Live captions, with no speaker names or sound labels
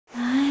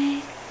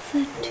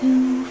the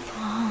dew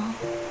fall,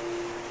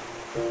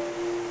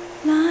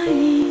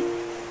 like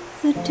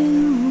the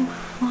dew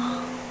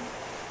fall.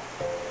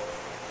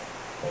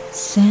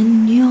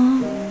 Send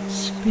your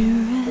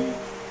spirit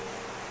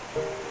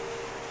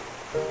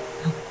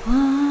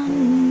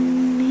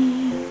upon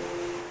me.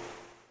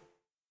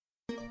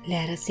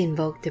 Let us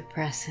invoke the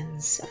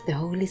presence of the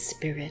Holy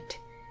Spirit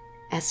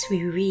as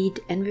we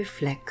read and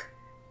reflect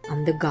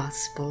on the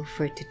Gospel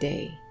for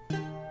today.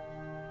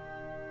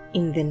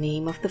 In the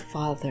name of the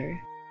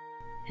Father,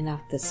 and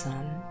of the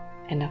Son,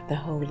 and of the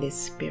Holy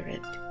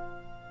Spirit.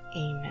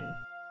 Amen.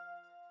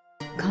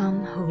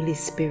 Come, Holy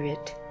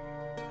Spirit,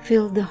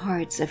 fill the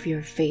hearts of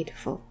your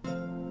faithful,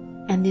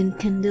 and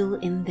enkindle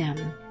in them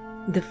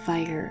the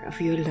fire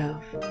of your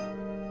love.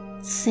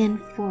 Send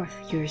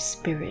forth your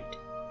Spirit,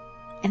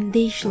 and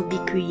they shall be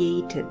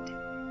created,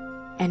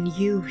 and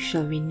you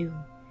shall renew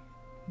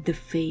the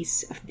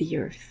face of the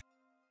earth.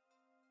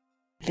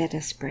 Let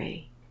us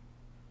pray.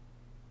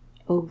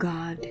 O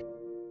God,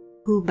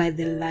 who by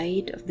the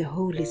light of the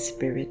Holy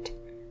Spirit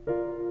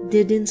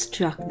did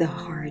instruct the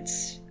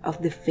hearts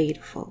of the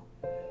faithful,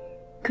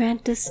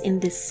 grant us in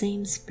the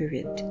same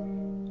Spirit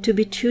to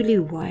be truly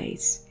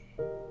wise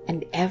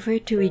and ever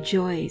to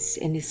rejoice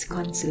in His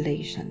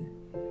consolation.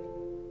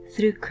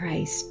 Through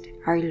Christ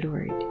our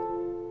Lord.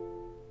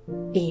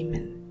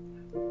 Amen.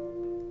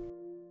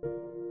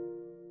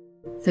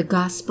 The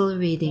Gospel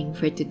reading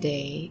for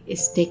today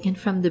is taken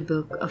from the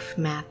book of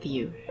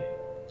Matthew,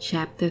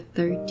 chapter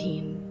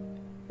 13,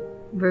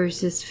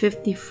 verses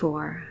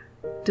 54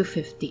 to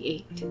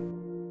 58.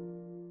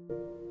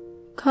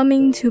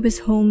 Coming to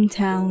his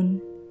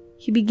hometown,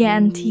 he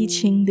began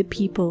teaching the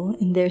people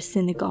in their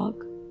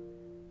synagogue,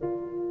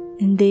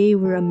 and they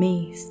were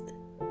amazed.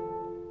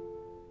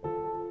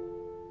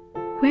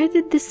 Where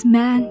did this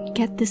man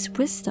get this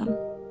wisdom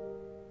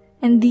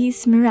and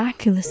these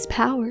miraculous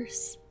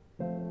powers?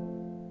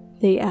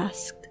 They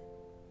asked.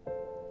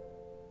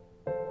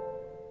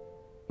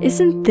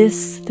 Isn't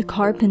this the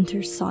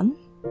carpenter's son?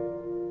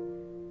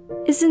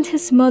 Isn't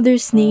his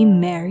mother's name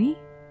Mary?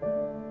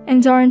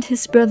 And aren't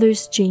his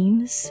brothers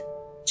James,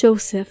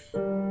 Joseph,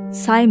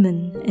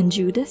 Simon, and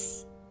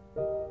Judas?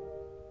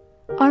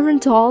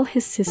 Aren't all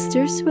his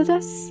sisters with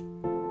us?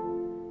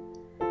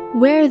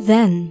 Where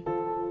then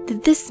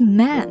did this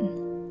man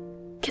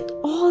get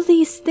all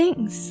these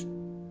things?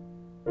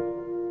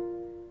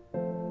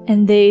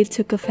 And they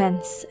took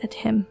offense at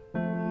him.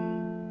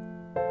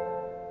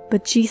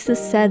 But Jesus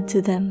said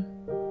to them,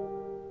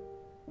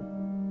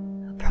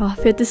 "A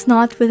prophet is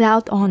not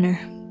without honor,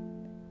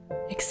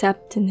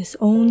 except in his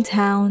own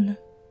town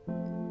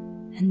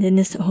and in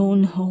his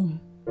own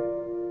home."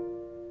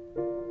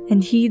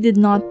 And he did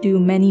not do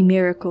many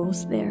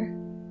miracles there,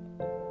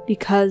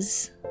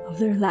 because of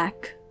their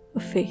lack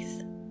of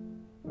faith.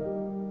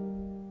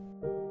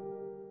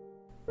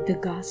 The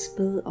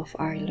Gospel of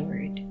our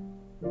Lord.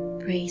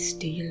 Praise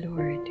to you,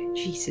 Lord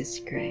Jesus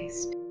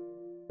Christ.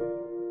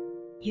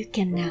 You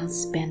can now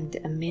spend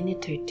a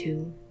minute or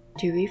two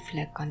to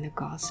reflect on the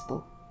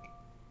Gospel.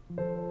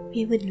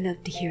 We would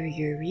love to hear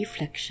your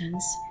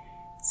reflections,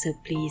 so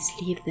please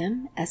leave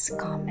them as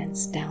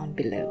comments down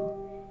below.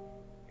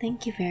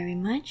 Thank you very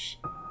much,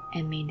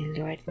 and may the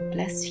Lord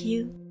bless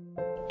you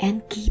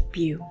and keep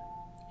you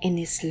in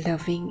His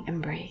loving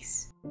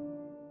embrace.